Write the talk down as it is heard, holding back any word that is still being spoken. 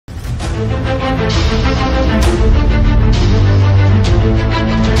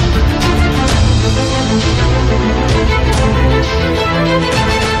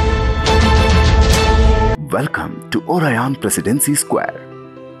Welcome to Oraiyan Presidency Square,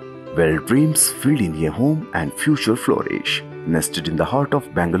 where dreams fill in a home and future flourish. Nested in the heart of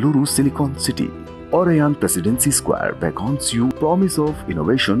Bengaluru Silicon City, Oraiyan Presidency Square beckons you promise of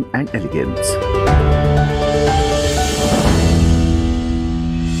innovation and elegance.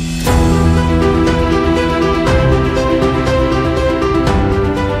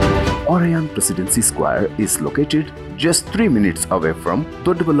 Oraiyan Presidency Square is located just 3 minutes away from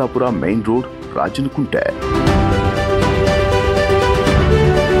Doddaballapura Main Road, Rajankunte.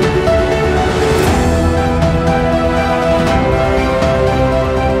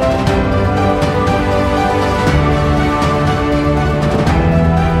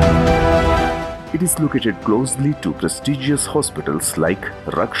 It is located closely to prestigious hospitals like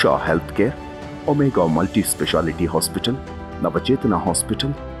Raksha Healthcare, Omega Multi-Speciality Hospital, Navachetana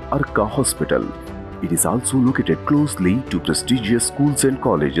Hospital, Arka Hospital. It is also located closely to prestigious schools and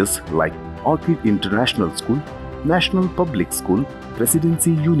colleges like Orchid International School, National Public School,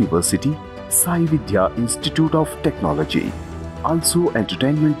 Presidency University, Sai Vidya Institute of Technology. Also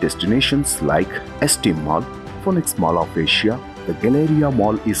entertainment destinations like ST Mall, Phoenix Mall of Asia. The Galleria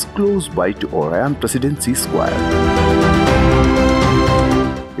Mall is close by to Oraiyan Presidency Square.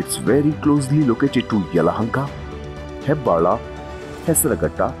 It's very closely located to Yelahanka, Hebbala,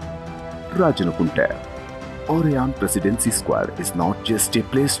 Hesaragatta, Rajankunte. Oraiyan Presidency Square is not just a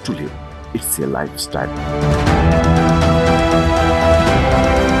place to live, it's a lifestyle.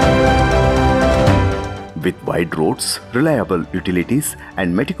 With wide roads, reliable utilities,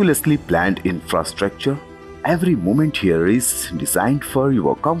 and meticulously planned infrastructure, every moment here is designed for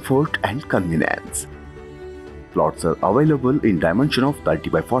your comfort and convenience. Plots are available in dimension of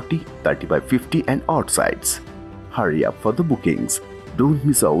 30 by 40, 30 by 50 and odd sides. Hurry up for the bookings. Don't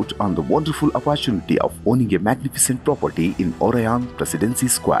miss out on the wonderful opportunity of owning a magnificent property in Oraiyan Presidency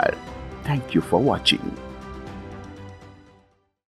Square. Thank you for watching.